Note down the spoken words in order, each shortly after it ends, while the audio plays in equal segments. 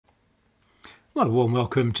Well, a warm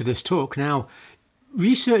welcome to this talk. Now,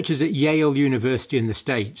 researchers at Yale University in the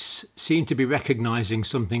States seem to be recognising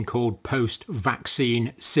something called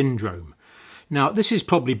post-vaccine syndrome. Now, this is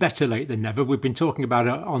probably better late than never. We've been talking about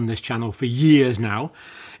it on this channel for years now.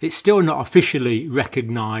 It's still not officially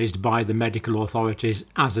recognised by the medical authorities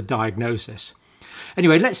as a diagnosis.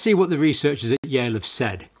 Anyway, let's see what the researchers at Yale have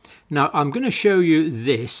said. Now, I'm going to show you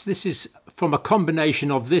this. This is from a combination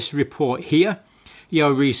of this report here.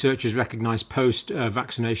 Yale researchers recognise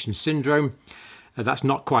post-vaccination syndrome. That's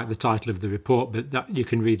not quite the title of the report, but that you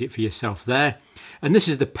can read it for yourself there. And this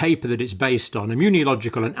is the paper that it's based on: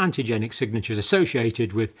 Immunological and Antigenic signatures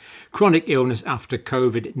associated with chronic illness after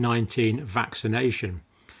COVID-19 vaccination.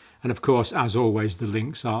 And of course, as always, the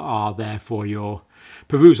links are there for your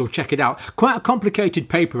perusal. Check it out. Quite a complicated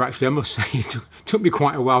paper, actually, I must say. It took me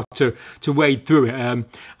quite a while to wade through it.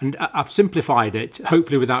 And I've simplified it,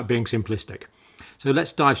 hopefully without being simplistic. So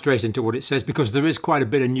let's dive straight into what it says, because there is quite a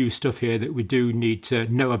bit of new stuff here that we do need to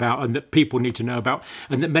know about, and that people need to know about,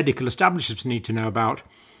 and that medical establishments need to know about,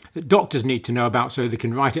 that doctors need to know about, so they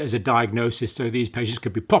can write it as a diagnosis so these patients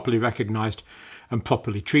could be properly recognised and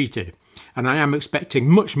properly treated. And I am expecting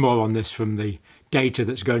much more on this from the data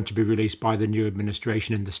that's going to be released by the new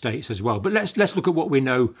administration in the States as well. But let's look at what we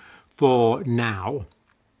know for now.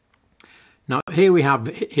 Now, here we have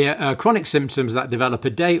chronic symptoms that develop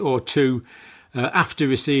a day or two after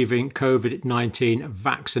receiving COVID-19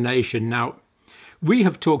 vaccination. Now, we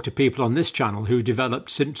have talked to people on this channel who developed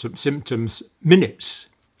symptoms minutes,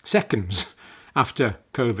 seconds after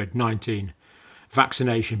COVID-19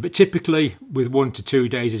 vaccination, but typically with 1 to 2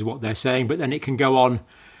 days is what they're saying. But then it can go on.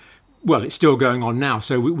 Well, it's still going on now,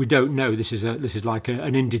 so we don't know. This is like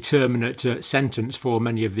an indeterminate sentence for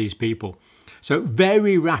many of these people. So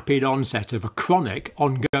very rapid onset of a chronic,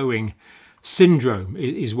 ongoing syndrome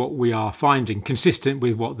is what we are finding, consistent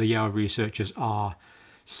with what the Yale researchers are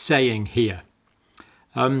saying here.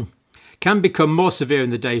 Can become more severe in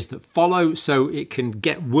the days that follow, so it can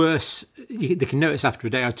get worse. They can notice after a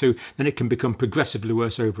day or two, then it can become progressively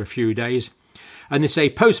worse over a few days. And they say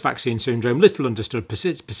post-vaccine syndrome, little understood,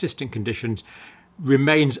 persistent conditions,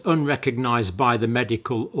 remains unrecognised by the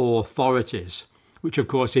medical authorities, which of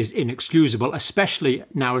course is inexcusable, especially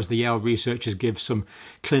now as the Yale researchers give some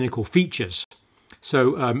clinical features.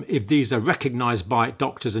 So if these are recognised by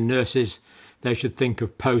doctors and nurses, they should think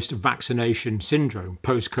of post-vaccination syndrome,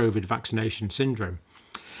 post-COVID vaccination syndrome.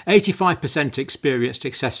 85% experienced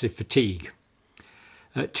excessive fatigue.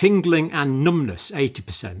 Tingling and numbness,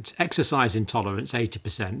 80%. Exercise intolerance,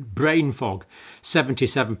 80%. Brain fog,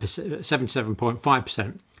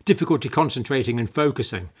 77.5%. Difficulty concentrating and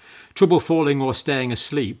focusing, trouble falling or staying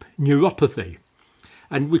asleep, neuropathy.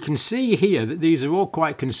 And we can see here that these are all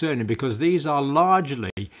quite concerning, because these are largely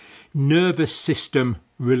nervous system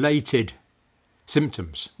related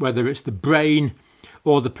symptoms, whether it's the brain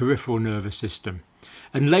or the peripheral nervous system.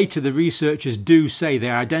 And later the researchers do say they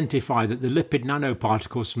identify that the lipid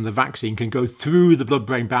nanoparticles from the vaccine can go through the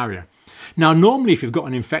blood-brain barrier. Now, normally if you've got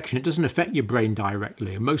an infection, it doesn't affect your brain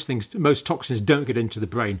directly, and most toxins don't get into the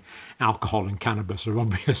brain. Alcohol and cannabis are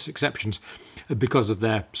obvious exceptions because of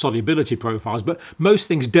their solubility profiles, but most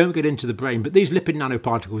things don't get into the brain. But these lipid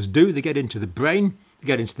nanoparticles do. They get into the brain, they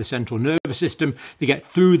get into the central nervous system, they get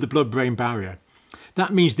through the blood-brain barrier.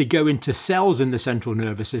 That means they go into cells in the central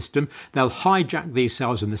nervous system. They'll hijack these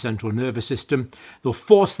cells in the central nervous system. They'll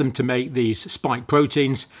force them to make these spike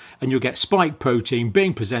proteins, and you'll get spike protein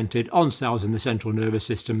being presented on cells in the central nervous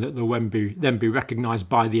system that will then be recognised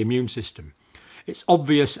by the immune system. It's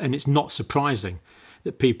obvious, and it's not surprising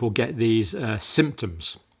that people get these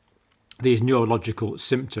symptoms, these neurological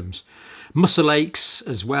symptoms. Muscle aches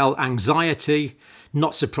as well, anxiety.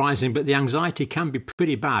 Not surprising, but the anxiety can be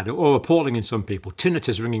pretty bad or appalling in some people.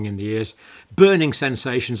 Tinnitus, ringing in the ears, burning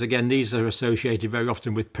sensations. Again, these are associated very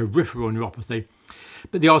often with peripheral neuropathy.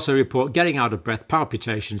 But they also report getting out of breath,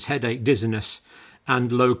 palpitations, headache, dizziness,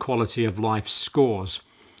 and low quality of life scores.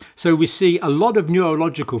 So we see a lot of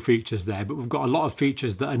neurological features there, but we've got a lot of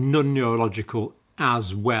features that are non-neurological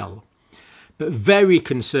as well. But very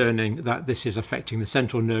concerning that this is affecting the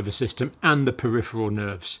central nervous system and the peripheral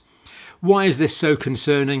nerves. Why is this so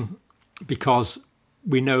concerning? Because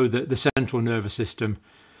we know that the central nervous system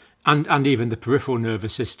and even the peripheral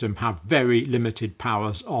nervous system have very limited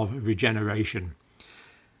powers of regeneration.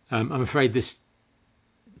 I'm afraid this,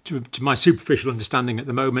 to my superficial understanding at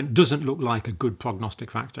the moment, doesn't look like a good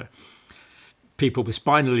prognostic factor. People with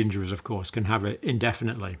spinal injuries, of course, can have it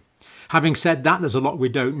indefinitely. Having said that, there's a lot we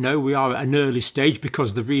don't know. We are at an early stage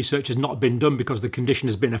because the research has not been done, because the condition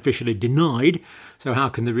has been officially denied. So how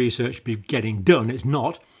can the research be getting done? It's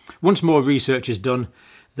not. Once more research is done,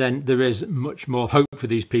 then there is much more hope for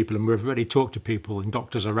these people. And we've already talked to people and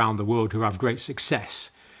doctors around the world who have great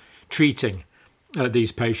success treating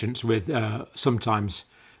these patients with sometimes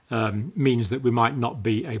means that we might not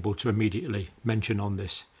be able to immediately mention on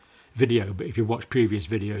this video. But if you watch previous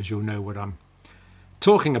videos, you'll know what I'm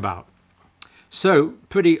talking about. So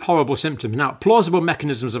pretty horrible symptoms. Now, plausible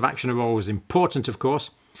mechanisms of action are always important, of course.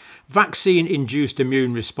 Vaccine-induced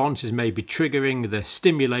immune responses may be triggering the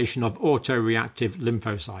stimulation of autoreactive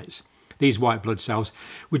lymphocytes, these white blood cells.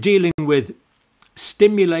 We're dealing with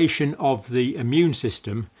stimulation of the immune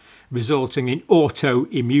system resulting in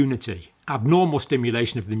autoimmunity. Abnormal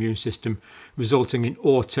stimulation of the immune system resulting in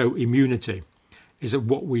autoimmunity is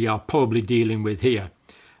what we are probably dealing with here.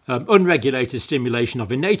 Unregulated stimulation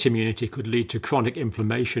of innate immunity could lead to chronic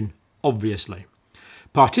inflammation, obviously.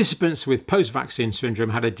 Participants with post-vaccine syndrome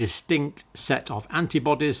had a distinct set of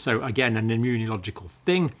antibodies, so again an immunological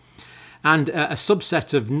thing, and a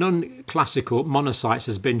subset of non-classical monocytes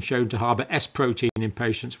has been shown to harbour S protein in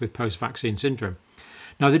patients with post-vaccine syndrome.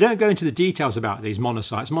 Now, they don't go into the details about these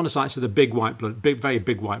monocytes. Monocytes are the big white blood, very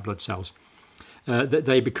big white blood cells. That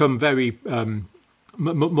they become very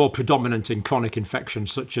more predominant in chronic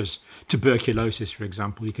infections such as tuberculosis, for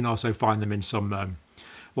example. You can also find them in some,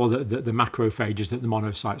 or the macrophages that the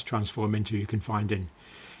monocytes transform into, you can find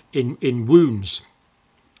in wounds.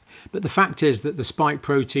 But the fact is that the spike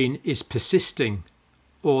protein is persisting,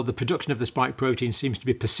 or the production of the spike protein seems to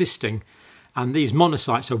be persisting, and these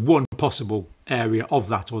monocytes are one possible area of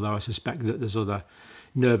that, although I suspect that there's other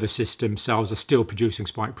nervous system cells are still producing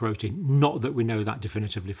spike protein. Not that we know that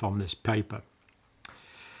definitively from this paper.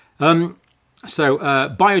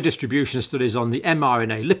 Biodistribution studies on the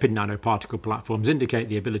mRNA lipid nanoparticle platforms indicate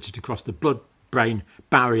the ability to cross the blood-brain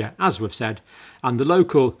barrier, as we've said, and the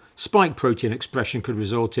local spike protein expression could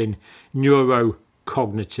result in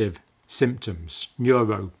neurocognitive symptoms.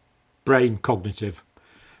 Neuro, brain, cognitive,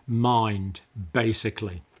 mind,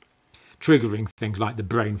 basically, triggering things like the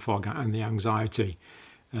brain fog and the anxiety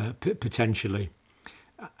potentially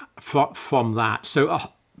from that.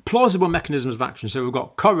 So plausible mechanisms of action. So we've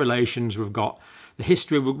got correlations, we've got the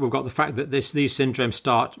history, we've got the fact that these syndromes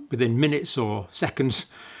start within minutes or seconds,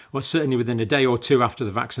 or certainly within a day or two after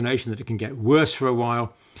the vaccination, that it can get worse for a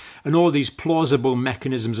while, and all these plausible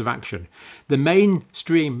mechanisms of action. The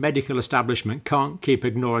mainstream medical establishment can't keep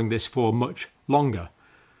ignoring this for much longer,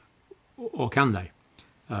 or can they?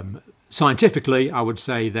 Scientifically, I would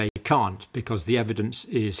say they can't, because the evidence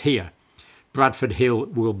is here. Bradford Hill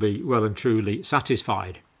will be well and truly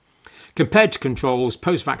satisfied. Compared to controls,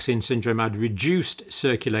 post-vaccine syndrome had reduced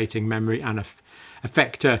circulating memory and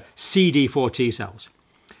effector CD4 T cells,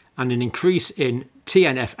 and an increase in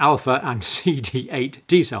TNF-alpha and CD8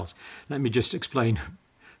 T cells. Let me just explain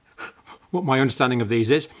what my understanding of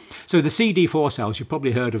these is. So the CD4 cells, you've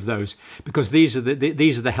probably heard of those, because these are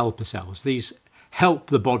the helper cells. These help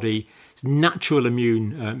the body's natural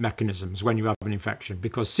immune mechanisms when you have an infection,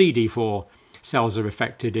 because CD4 cells are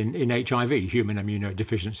affected in HIV, human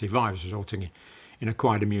immunodeficiency virus, resulting in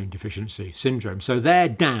acquired immune deficiency syndrome. So they're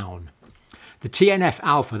down. The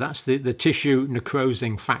TNF-alpha, that's the tissue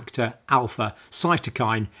necrosing factor alpha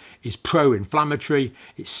cytokine, is pro-inflammatory.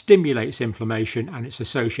 It stimulates inflammation, and it's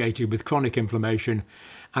associated with chronic inflammation,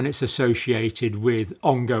 and it's associated with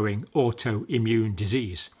ongoing autoimmune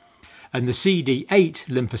disease. And the CD8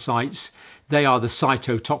 lymphocytes, they are the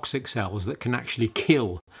cytotoxic cells that can actually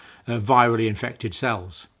kill virally infected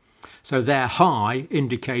cells. So they're high,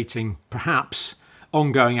 indicating perhaps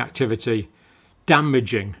ongoing activity,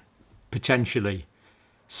 damaging potentially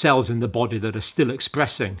cells in the body that are still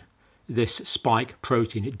expressing this spike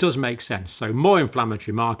protein. It does make sense. So more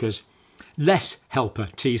inflammatory markers, less helper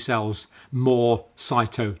T cells, more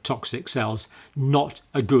cytotoxic cells. Not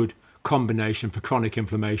a good combination for chronic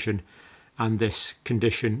inflammation, and this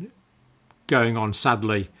condition going on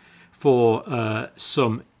sadly for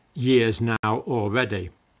some years now already.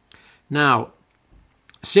 Now,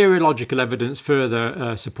 serological evidence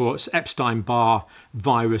further supports Epstein-Barr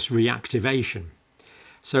virus reactivation.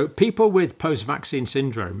 So people with post-vaccine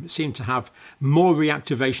syndrome seem to have more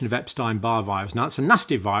reactivation of Epstein-Barr virus. Now, it's a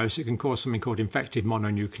nasty virus. It can cause something called infective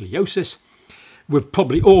mononucleosis. We've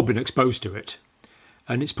probably all been exposed to it,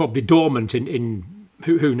 and it's probably dormant in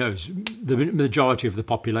who knows, the majority of the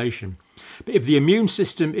population. But if the immune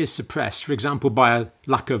system is suppressed, for example, by a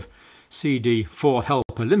lack of CD4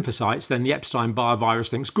 helper lymphocytes, then the Epstein-Barr virus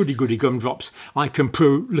thinks, goody goody gumdrops, I can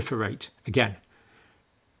proliferate again,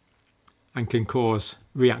 and can cause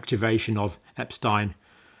reactivation of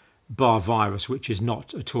Epstein-Barr virus, which is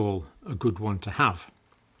not at all a good one to have.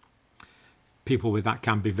 People with that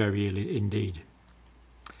can be very ill indeed.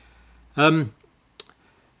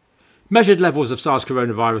 Measured levels of SARS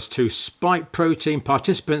coronavirus 2 spike protein.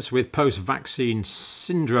 Participants with post-vaccine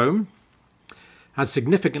syndrome had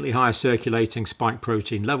significantly higher circulating spike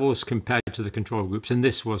protein levels compared to the control groups, and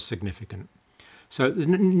this was significant. So there's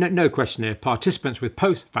no question here. Participants with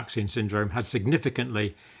post-vaccine syndrome had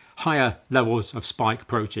significantly higher levels of spike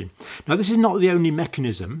protein. Now, this is not the only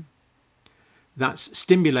mechanism that's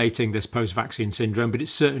stimulating this post-vaccine syndrome, but it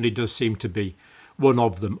certainly does seem to be one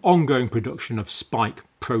of them. Ongoing production of spike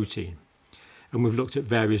protein. And we've looked at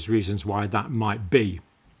various reasons why that might be.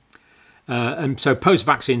 And so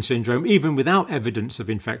post-vaccine syndrome, even without evidence of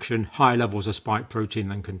infection, higher levels of spike protein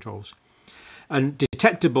than controls. And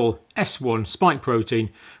detectable S1 spike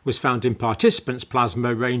protein was found in participants'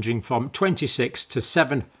 plasma ranging from 26 to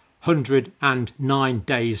 709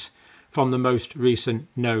 days from the most recent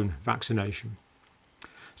known vaccination.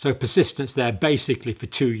 So persistence there basically for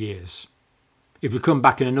 2 years. If we come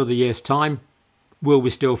back in another year's time, will we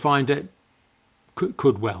still find it?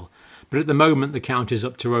 Could well. But at the moment, the count is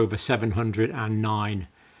up to over 709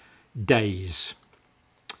 days.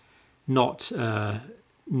 Not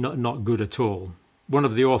good at all. One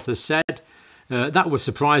of the authors said that was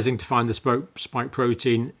surprising to find the spike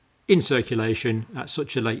protein in circulation at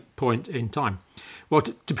such a late point in time. Well,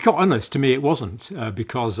 to be quite honest, to me it wasn't,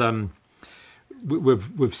 because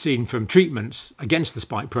we've seen from treatments against the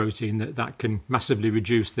spike protein that can massively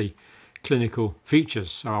reduce the clinical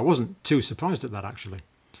features. So I wasn't too surprised at that, actually.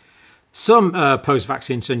 Some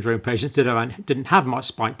post-vaccine syndrome patients didn't have much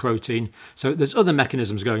spike protein, so there's other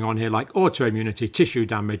mechanisms going on here like autoimmunity, tissue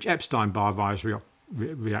damage, Epstein-Barr virus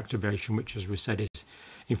reactivation, which, as we said, is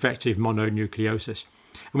infective mononucleosis.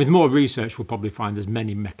 And with more research, we'll probably find there's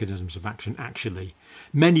many mechanisms of action, actually.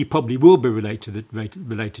 Many probably will be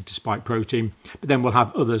related to spike protein, but then we'll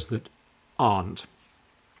have others that aren't.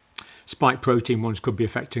 Spike protein ones could be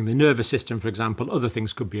affecting the nervous system, for example. Other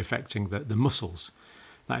things could be affecting the muscles.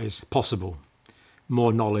 That is possible.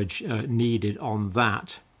 More knowledge needed on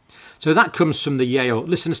that. So that comes from the Yale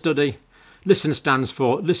LISTEN study. LISTEN stands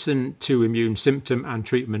for Listen to Immune Symptom and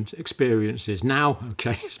Treatment Experiences Now.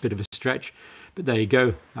 Okay, it's a bit of a stretch, but there you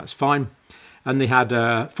go. That's fine. And they had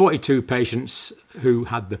 42 patients who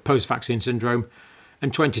had the post-vaccine syndrome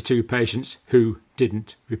and 22 patients who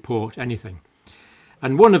didn't report anything.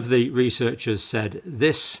 And one of the researchers said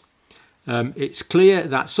this: it's clear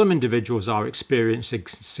that some individuals are experiencing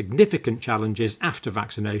significant challenges after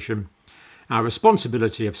vaccination. Our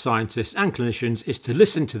responsibility of scientists and clinicians is to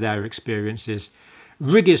listen to their experiences,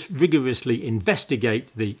 rigorously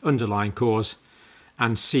investigate the underlying cause,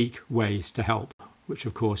 and seek ways to help, which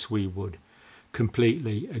of course we would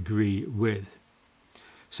completely agree with.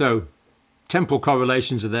 So temporal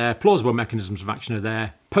correlations are there, plausible mechanisms of action are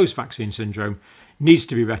there, post-vaccine syndrome needs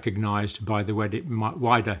to be recognised by the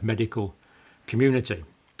wider medical community.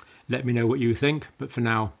 Let me know what you think, but for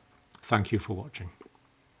now, thank you for watching.